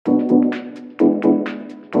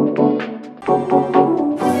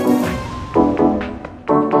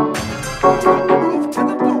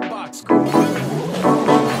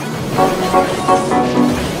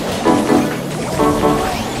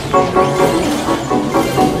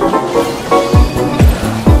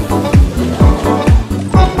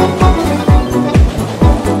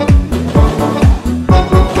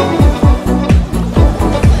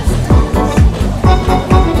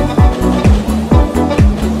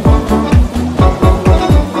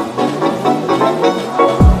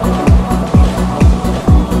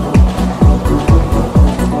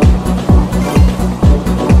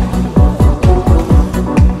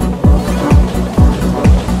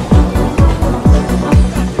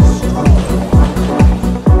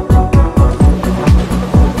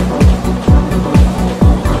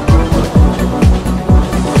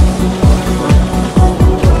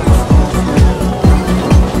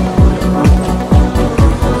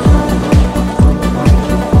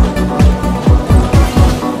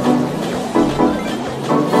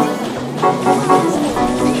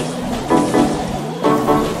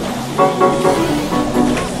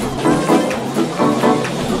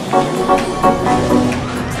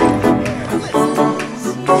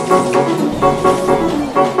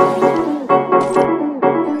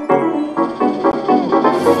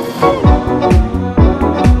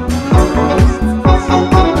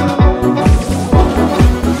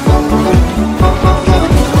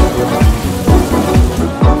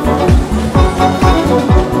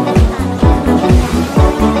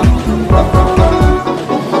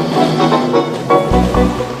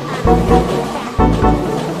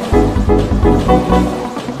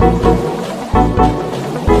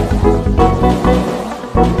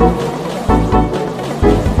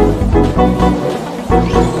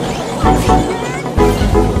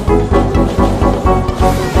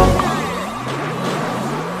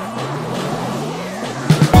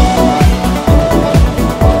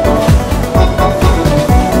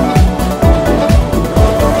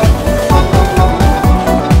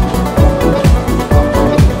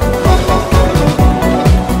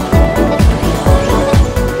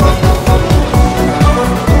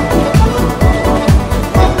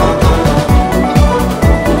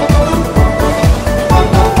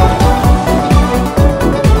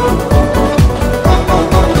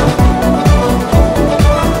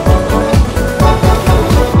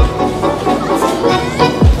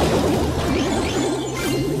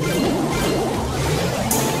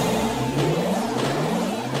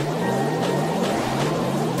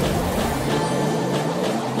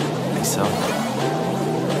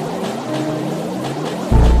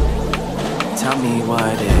Tell me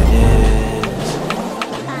what it is,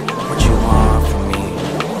 what you want from me,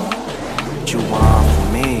 what you want from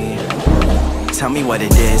me. Tell me what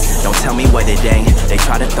it is, don't tell me what it ain't. They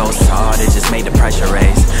try to throw salt, it just made the pressure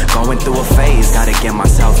raise. Going through a phase, gotta get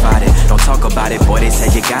myself out it. Don't talk about it, boy, they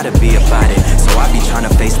said you gotta be about it. So I be trying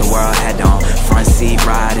to face the world head on. Front seat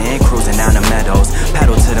riding, cruising down the meadows.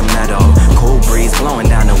 Pedal to the meadow, cool breeze blowing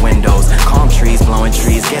down the windows. Calm trees, blowing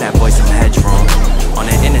trees, get that boy some headroom. On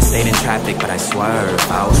the interstate in traffic, but I swerve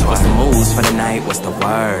out. What's the moves for the night, what's the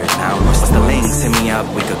word now? What's the links, hit me up,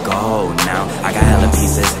 we could go now. I got hella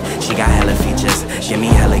pieces, she got hella features. Get me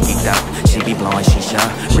hella geeked up, she be blowing shisha.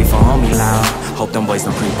 Reefer on me loud, hope them boys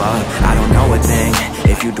don't creep up. I don't know a thing,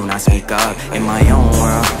 if you do not speak up. In my own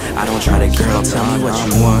world, I don't try to girl. Tell me what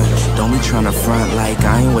you want, don't be tryna front like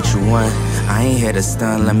I ain't what you want. I ain't here to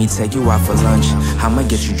stun, let me take you out for lunch. I'ma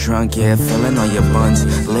get you drunk, yeah, feeling on your buns.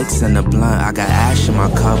 Licks in the blunt, I got ash in my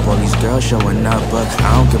cup. All these girls showing up, but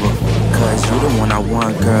I don't give a cause you the one I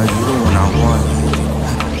want, girl, you the one I want.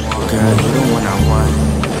 Girl, you the one I want.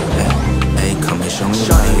 Hey, come and show me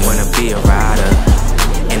why you wanna be a rider.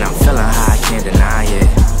 And I'm feeling high, I can't deny it.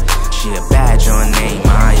 She a bad joint named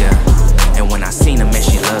Maya. And when I seen her, man,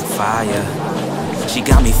 she look fire. She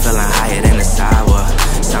got me feeling higher than the sour.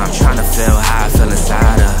 So I'm tryna feel how I feel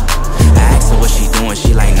inside her. I asked her what she doing,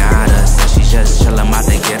 she like nada. Said she just chillin', about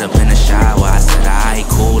to get up in the shower. I said, alright,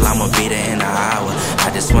 cool, I'ma be there in an hour. I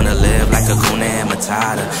just wanna live like a Kuna and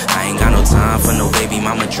Matata. I ain't got no time for no baby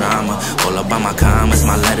mama drama. All about my comments,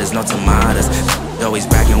 my letters, no tomatoes. Always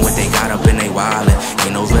bragging what they got up in they wallet.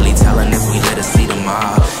 Ain't no really telling if we let her see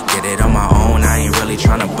tomorrow. Get it on my own, I ain't really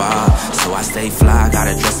tryna bar. So I stay fly,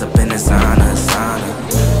 gotta dress up in designer,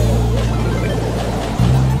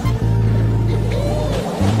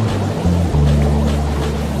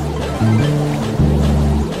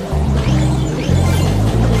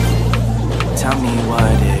 Tell me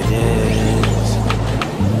what it is,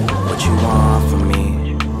 what you want from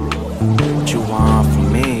me, what you want from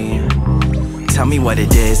me. Tell me what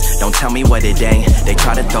it is, don't tell me what it ain't. They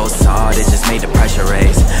try to throw salt, it just made the pressure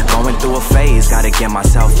raise. Going through a phase, gotta get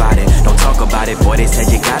myself out it. Don't talk about it, boy, they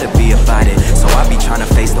said you gotta be about it. So I be trying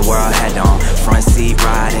to face the world head on. Front seat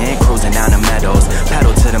riding, cruising down the meadows.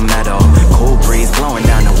 Pedal to the meadow, cool breeze blowing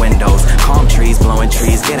down the windows. Calm trees, blowing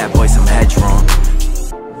trees, get that boy some headroom.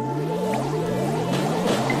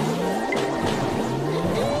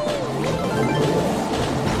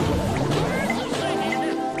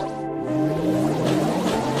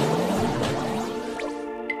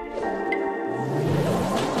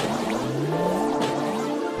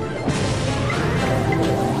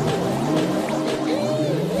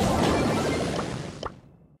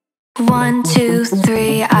 One, two,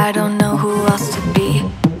 three, I don't know who else to be.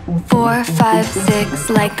 4, 5, 6,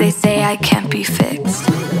 like they say I can't be fixed.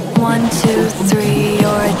 1, 2, 3,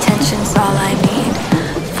 your attention's all I need.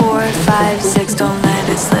 4, 5, 6, don't let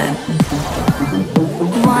it slip.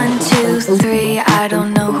 1, 2, 3, I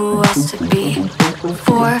don't know who else to be.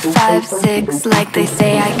 4, 5, 6, like they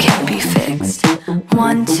say I can't be fixed.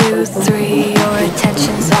 1, 2, 3, your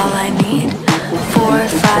attention's all I need. 4,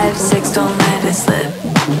 5, 6, don't let it slip.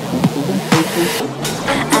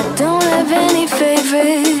 I don't have any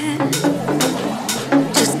favorite,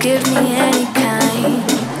 just give me any kind.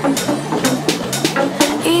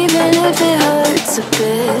 Even if it hurts a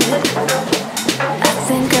bit, I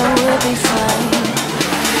think I will be fine.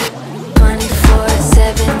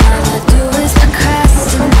 24/7, all I do is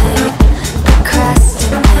procrastinate,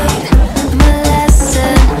 procrastinate. My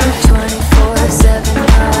lesson, 24/7,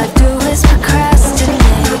 all I do is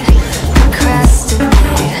procrastinate, procrastinate.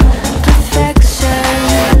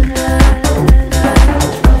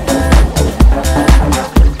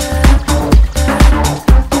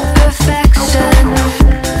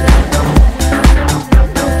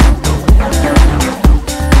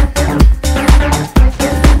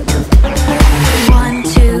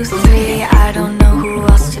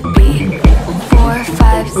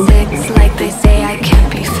 Like they say I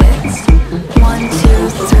can't be fixed. 1, 2,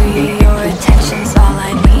 3, your attention's all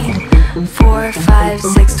I need. 4, 5,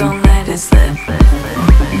 6, don't let it slip.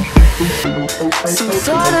 Some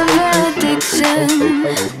sort of an addiction,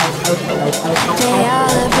 they all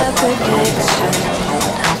have a prediction.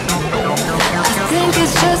 I think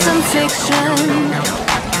it's just some fiction,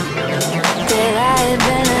 that I have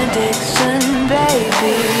an addiction,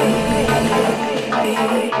 baby.